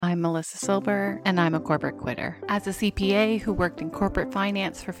I'm Melissa Silber, and I'm a corporate quitter. As a CPA who worked in corporate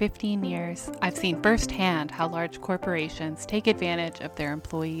finance for 15 years, I've seen firsthand how large corporations take advantage of their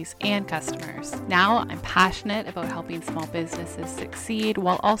employees and customers. Now, I'm passionate about helping small businesses succeed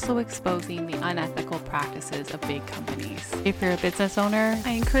while also exposing the unethical practices of big companies. If you're a business owner, I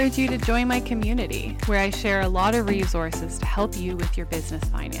encourage you to join my community, where I share a lot of resources to help you with your business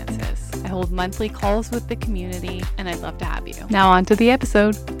finances. I hold monthly calls with the community, and I'd love to have you. Now on to the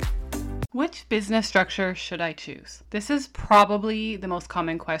episode. Which business structure should I choose? This is probably the most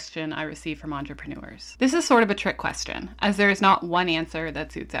common question I receive from entrepreneurs. This is sort of a trick question, as there is not one answer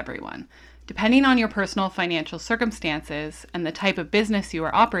that suits everyone. Depending on your personal financial circumstances and the type of business you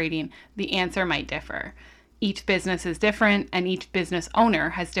are operating, the answer might differ. Each business is different, and each business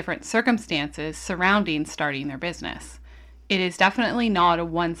owner has different circumstances surrounding starting their business. It is definitely not a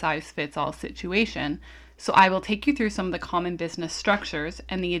one-size-fits-all situation, so I will take you through some of the common business structures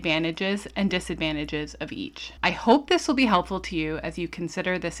and the advantages and disadvantages of each. I hope this will be helpful to you as you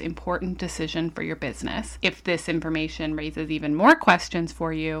consider this important decision for your business. If this information raises even more questions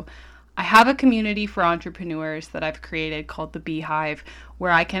for you, I have a community for entrepreneurs that I've created called the Beehive, where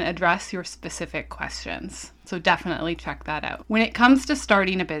I can address your specific questions. So definitely check that out. When it comes to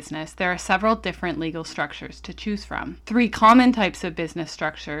starting a business, there are several different legal structures to choose from. 3 common types of business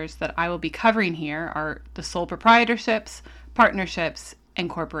structures that I will be covering here are the sole proprietorships, partnerships, and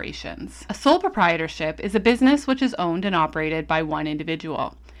corporations. A sole proprietorship is a business which is owned and operated by one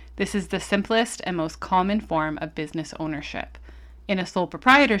individual. This is the simplest and most common form of business ownership. In a sole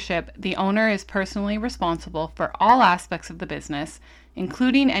proprietorship, the owner is personally responsible for all aspects of the business,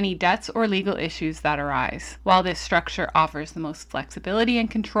 including any debts or legal issues that arise. While this structure offers the most flexibility and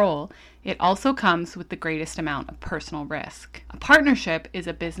control, it also comes with the greatest amount of personal risk. A partnership is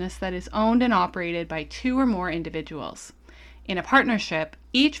a business that is owned and operated by 2 or more individuals. In a partnership,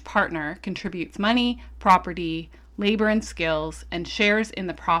 each partner contributes money, property, labor, and skills, and shares in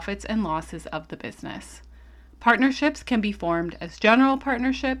the profits and losses of the business. Partnerships can be formed as general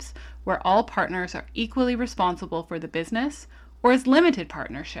partnerships, where all partners are equally responsible for the business, or as limited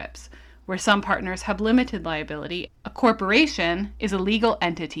partnerships, where some partners have limited liability. A corporation is a legal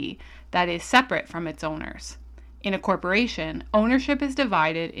entity that is separate from its owners. In a corporation, ownership is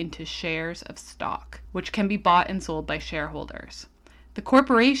divided into shares of stock, which can be bought and sold by shareholders. The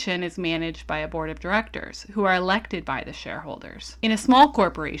corporation is managed by a board of directors who are elected by the shareholders. In a small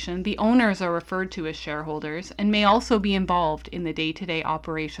corporation, the owners are referred to as shareholders and may also be involved in the day-to-day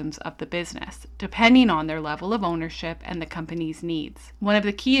operations of the business, depending on their level of ownership and the company's needs. One of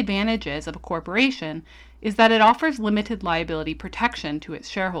the key advantages of a corporation is that it offers limited liability protection to its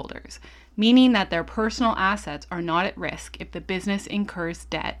shareholders, meaning that their personal assets are not at risk if the business incurs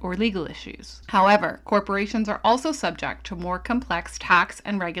debt or legal issues. However, corporations are also subject to more complex tax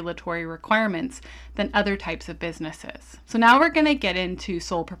and regulatory requirements than other types of businesses. So now we're going to get into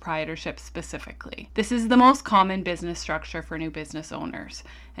sole proprietorship specifically. This is the most common business structure for new business owners,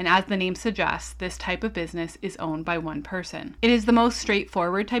 and as the name suggests, this type of business is owned by one person. It is the most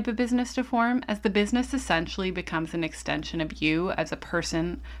straightforward type of business to form, as the business essentially becomes an extension of you as a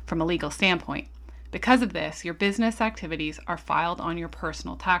person from a legal standpoint. Because of this, your business activities are filed on your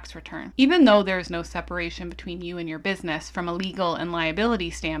personal tax return. Even though there is no separation between you and your business from a legal and liability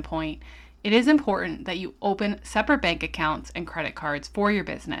standpoint, it is important that you open separate bank accounts and credit cards for your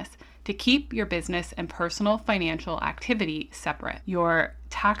business to keep your business and personal financial activity separate. Your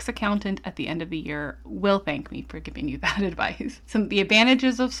tax accountant at the end of the year will thank me for giving you that advice. Some of the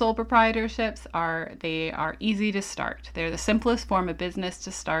advantages of sole proprietorships are they are easy to start. They're the simplest form of business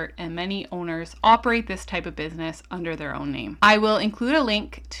to start, and many owners operate this type of business under their own name. I will include a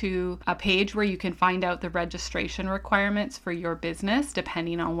link to a page where you can find out the registration requirements for your business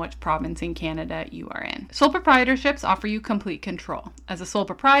depending on which province in Canada you are in. Sole proprietorships offer you complete control. As a sole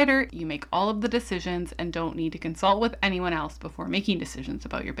proprietor, you make all of the decisions and don't need to consult with anyone else before making decisions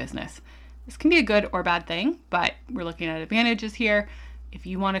about your business. This can be a good or bad thing, but we're looking at advantages here. If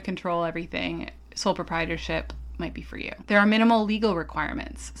you want to control everything, sole proprietorship might be for you. There are minimal legal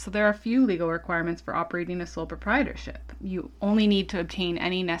requirements. So there are few legal requirements for operating a sole proprietorship. You only need to obtain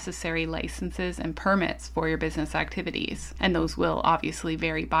any necessary licenses and permits for your business activities, and those will obviously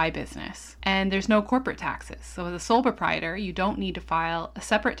vary by business. And there's no corporate taxes. So as a sole proprietor, you don't need to file a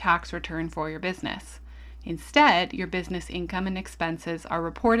separate tax return for your business. Instead, your business income and expenses are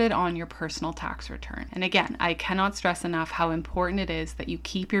reported on your personal tax return. And again, I cannot stress enough how important it is that you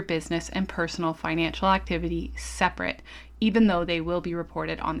keep your business and personal financial activity separate, even though they will be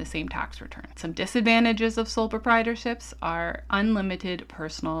reported on the same tax return. Some disadvantages of sole proprietorships are unlimited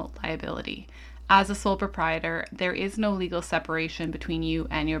personal liability. As a sole proprietor, there is no legal separation between you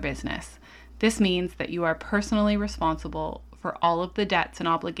and your business. This means that you are personally responsible for all of the debts and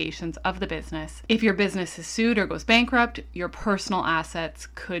obligations of the business. If your business is sued or goes bankrupt, your personal assets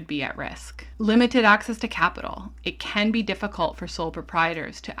could be at risk. Limited access to capital. It can be difficult for sole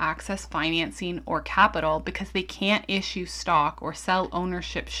proprietors to access financing or capital because they can't issue stock or sell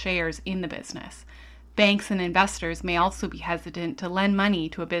ownership shares in the business. Banks and investors may also be hesitant to lend money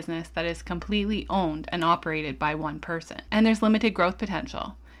to a business that is completely owned and operated by one person. And there's limited growth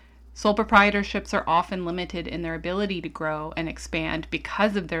potential. Sole proprietorships are often limited in their ability to grow and expand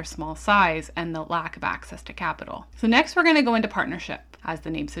because of their small size and the lack of access to capital. So next we're going to go into partnership. As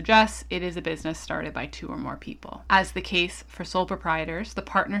the name suggests, it is a business started by 2 or more people. As the case for sole proprietors, the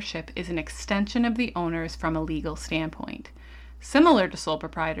partnership is an extension of the owners from a legal standpoint. Similar to sole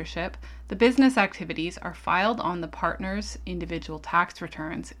proprietorship, the business activities are filed on the partner's individual tax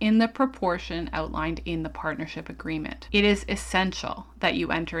returns in the proportion outlined in the partnership agreement. It is essential that you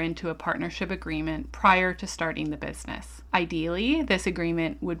enter into a partnership agreement prior to starting the business. Ideally, this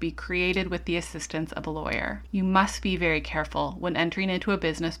agreement would be created with the assistance of a lawyer. You must be very careful when entering into a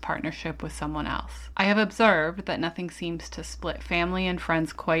business partnership with someone else. I have observed that nothing seems to split family and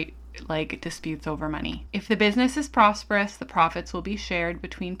friends quite like disputes over money. If the business is prosperous, the profits will be shared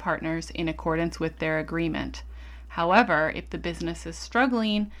between partners in accordance with their agreement. However, if the business is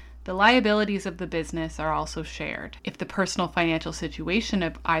struggling, the liabilities of the business are also shared. If the personal financial situation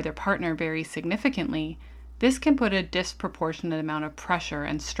of either partner varies significantly, this can put a disproportionate amount of pressure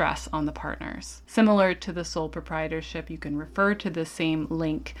and stress on the partners. Similar to the sole proprietorship, you can refer to the same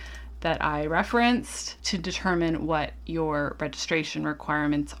link that I referenced to determine what your registration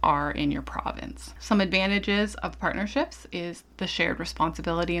requirements are in your province. Some advantages of partnerships is the shared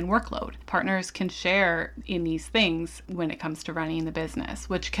responsibility and workload. Partners can share in these things when it comes to running the business,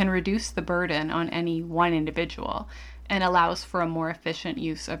 which can reduce the burden on any one individual and allows for a more efficient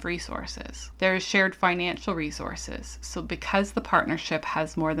use of resources. There is shared financial resources. So because the partnership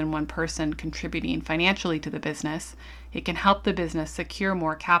has more than one person contributing financially to the business, it can help the business secure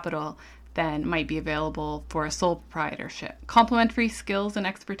more capital than might be available for a sole proprietorship. Complementary skills and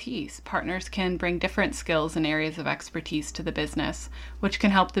expertise. Partners can bring different skills and areas of expertise to the business, which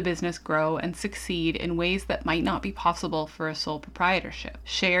can help the business grow and succeed in ways that might not be possible for a sole proprietorship.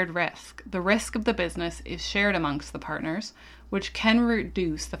 Shared risk. The risk of the business is shared amongst the partners, which can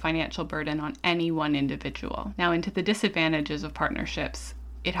reduce the financial burden on any one individual. Now into the disadvantages of partnerships.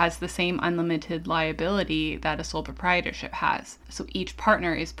 It has the same unlimited liability that a sole proprietorship has. So each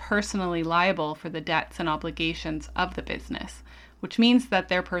partner is personally liable for the debts and obligations of the business, which means that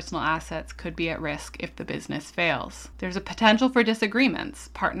their personal assets could be at risk if the business fails. There's a potential for disagreements.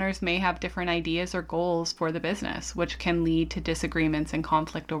 Partners may have different ideas or goals for the business, which can lead to disagreements and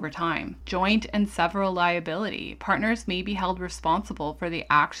conflict over time. Joint and several liability. Partners may be held responsible for the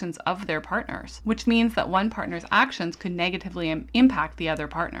actions of their partners, which means that one partner's actions could negatively impact the other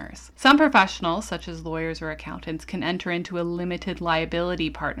partners. Some professionals, such as lawyers or accountants, can enter into a limited liability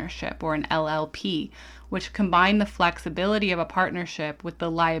partnership or an LLP, which combine the flexibility of a partnership with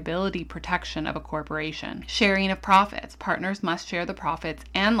the liability protection of a corporation. Sharing of profits. Partners must share the profits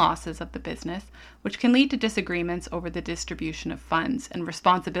and losses of the business, which can lead to disagreements over the distribution of funds and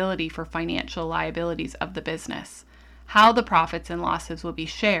responsibility for financial liabilities of the business. How the profits and losses will be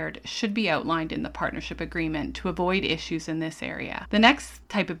shared should be outlined in the partnership agreement to avoid issues in this area. The next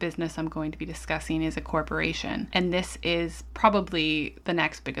type of business I'm going to be discussing is a corporation, and this is probably the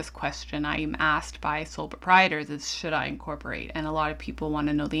next biggest question I'm asked by sole proprietors is, should I incorporate? And a lot of people want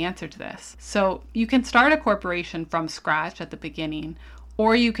to know the answer to this. So you can start a corporation from scratch at the beginning,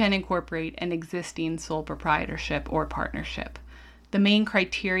 or you can incorporate an existing sole proprietorship or partnership. The main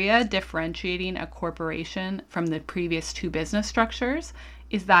criteria differentiating a corporation from the previous 2 business structures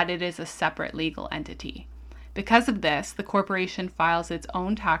is that it is a separate legal entity. Because of this, the corporation files its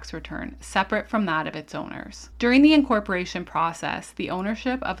own tax return separate from that of its owners. During the incorporation process, the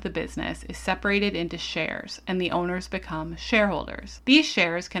ownership of the business is separated into shares and the owners become shareholders. These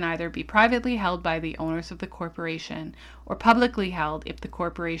shares can either be privately held by the owners of the corporation or publicly held if the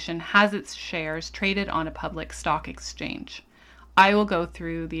corporation has its shares traded on a public stock exchange. I will go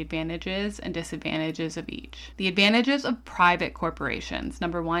through the advantages and disadvantages of each. The advantages of private corporations.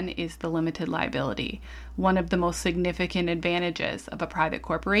 Number 1 is the limited liability. One of the most significant advantages of a private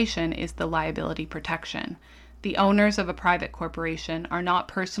corporation is the liability protection. The owners of a private corporation are not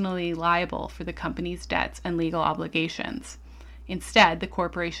personally liable for the company's debts and legal obligations. Instead, the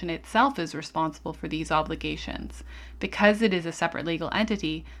corporation itself is responsible for these obligations. Because it is a separate legal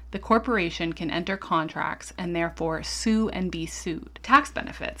entity, the corporation can enter contracts and therefore sue and be sued. Tax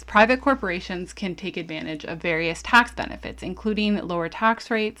benefits. Private corporations can take advantage of various tax benefits, including lower tax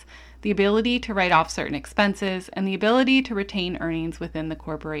rates, the ability to write off certain expenses, and the ability to retain earnings within the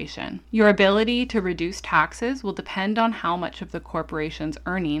corporation. Your ability to reduce taxes will depend on how much of the corporation's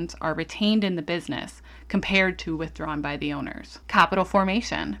earnings are retained in the business compared to withdrawn by the owners. Capital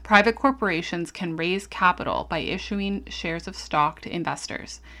formation. Private corporations can raise capital by issuing shares of stock to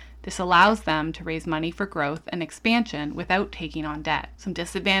investors. This allows them to raise money for growth and expansion without taking on debt. Some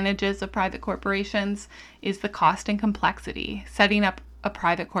disadvantages of private corporations is the cost and complexity. Setting up a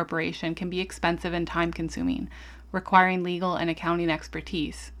private corporation can be expensive and time-consuming, requiring legal and accounting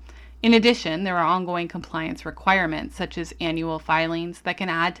expertise. In addition, there are ongoing compliance requirements, such as annual filings, that can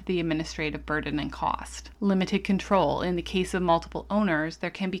add to the administrative burden and cost. Limited control. In the case of multiple owners, there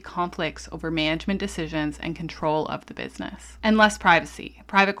can be conflicts over management decisions and control of the business. And less privacy.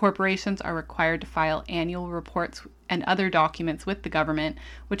 Private corporations are required to file annual reports and other documents with the government,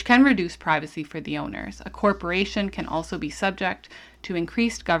 which can reduce privacy for the owners. A corporation can also be subject to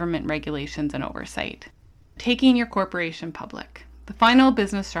increased government regulations and oversight. Taking your corporation public. The final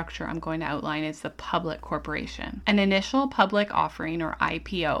business structure I'm going to outline is the public corporation. An initial public offering, or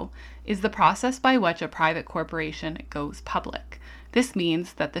IPO, is the process by which a private corporation goes public. This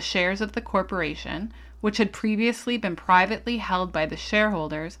means that the shares of the corporation, which had previously been privately held by the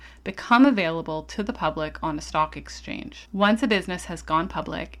shareholders, become available to the public on a stock exchange. Once a business has gone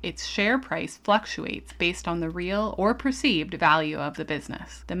public, its share price fluctuates based on the real or perceived value of the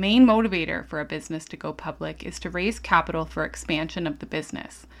business. The main motivator for a business to go public is to raise capital for expansion of the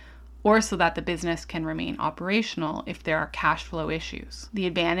business, or so that the business can remain operational if there are cash flow issues. The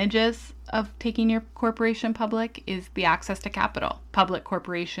advantages of taking your corporation public is the access to capital. Public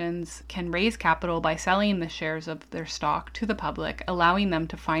corporations can raise capital by selling the shares of their stock to the public, allowing them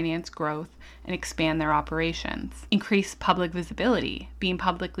to finance growth and expand their operations. Increased public visibility. Being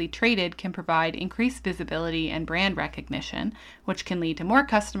publicly traded can provide increased visibility and brand recognition, which can lead to more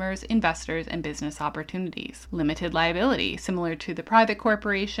customers, investors, and business opportunities. Limited liability. Similar to the private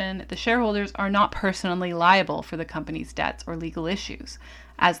corporation, the shareholders are not personally liable for the company's debts or legal issues,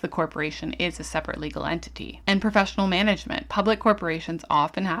 as the corporation is a separate legal entity. And professional management. Public corporations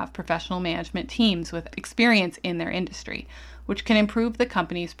often have professional management teams with experience in their industry, which can improve the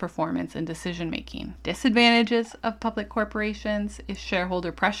company's performance and decision-making. Disadvantages of public corporations is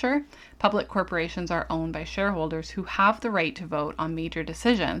shareholder pressure. Public corporations are owned by shareholders who have the right to vote on major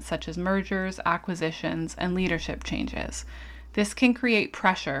decisions such as mergers, acquisitions, and leadership changes. This can create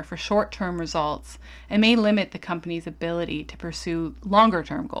pressure for short-term results and may limit the company's ability to pursue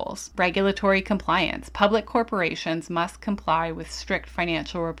longer-term goals. Regulatory compliance. Public corporations must comply with strict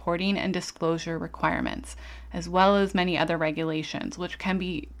financial reporting and disclosure requirements, as well as many other regulations, which can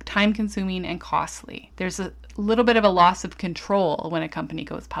be time-consuming and costly. There's a little bit of a loss of control when a company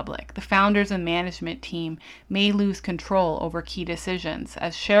goes public. The founders and management team may lose control over key decisions,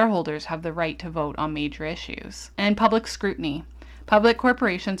 as shareholders have the right to vote on major issues. And public scrutiny. Public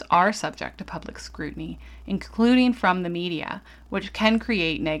corporations are subject to public scrutiny, including from the media, which can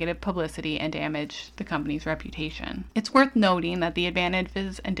create negative publicity and damage the company's reputation. It's worth noting that the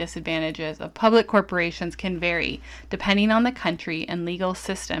advantages and disadvantages of public corporations can vary depending on the country and legal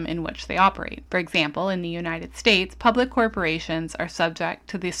system in which they operate. For example, in the United States, public corporations are subject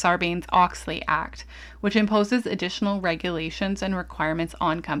to the Sarbanes-Oxley Act, which imposes additional regulations and requirements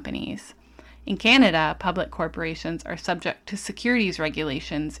on companies. In Canada, public corporations are subject to securities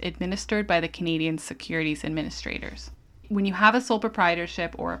regulations administered by the Canadian Securities Administrators. When you have a sole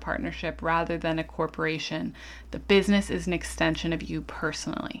proprietorship or a partnership rather than a corporation, the business is an extension of you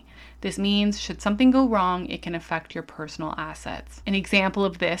personally. This means should something go wrong, it can affect your personal assets. An example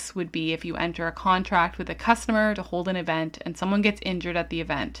of this would be if you enter a contract with a customer to hold an event and someone gets injured at the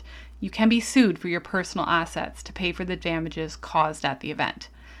event. You can be sued for your personal assets to pay for the damages caused at the event.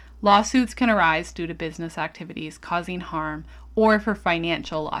 Lawsuits can arise due to business activities causing harm or for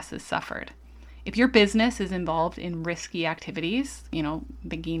financial losses suffered. If your business is involved in risky activities,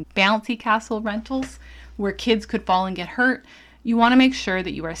 thinking bouncy castle rentals where kids could fall and get hurt, you want to make sure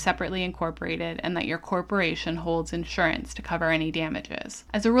that you are separately incorporated and that your corporation holds insurance to cover any damages.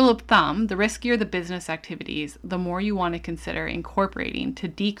 As a rule of thumb, the riskier the business activities, the more you want to consider incorporating to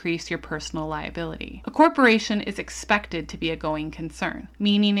decrease your personal liability. A corporation is expected to be a going concern,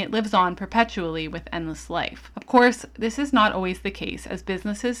 meaning it lives on perpetually with endless life. Of course, this is not always the case, as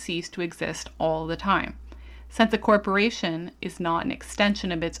businesses cease to exist all the time. Since a corporation is not an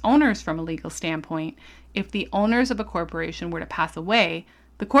extension of its owners from a legal standpoint, if the owners of a corporation were to pass away,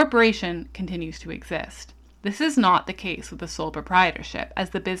 the corporation continues to exist. This is not the case with a sole proprietorship, as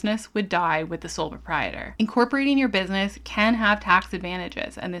the business would die with the sole proprietor. Incorporating your business can have tax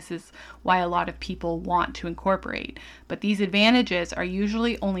advantages, and this is why a lot of people want to incorporate. But these advantages are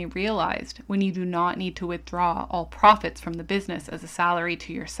usually only realized when you do not need to withdraw all profits from the business as a salary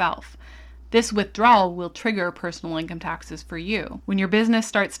to yourself. This withdrawal will trigger personal income taxes for you. When your business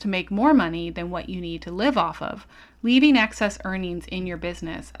starts to make more money than what you need to live off of, leaving excess earnings in your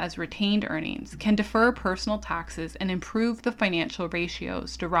business as retained earnings can defer personal taxes and improve the financial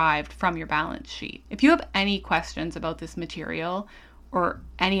ratios derived from your balance sheet. If you have any questions about this material, or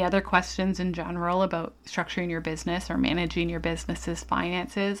any other questions in general about structuring your business or managing your business's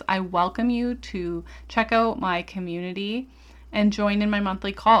finances, I welcome you to check out my community and join in my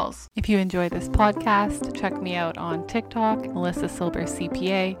monthly calls. If you enjoy this podcast, check me out on TikTok, Melissa Silber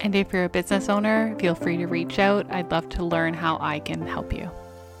CPA. And if you're a business owner, feel free to reach out. I'd love to learn how I can help you.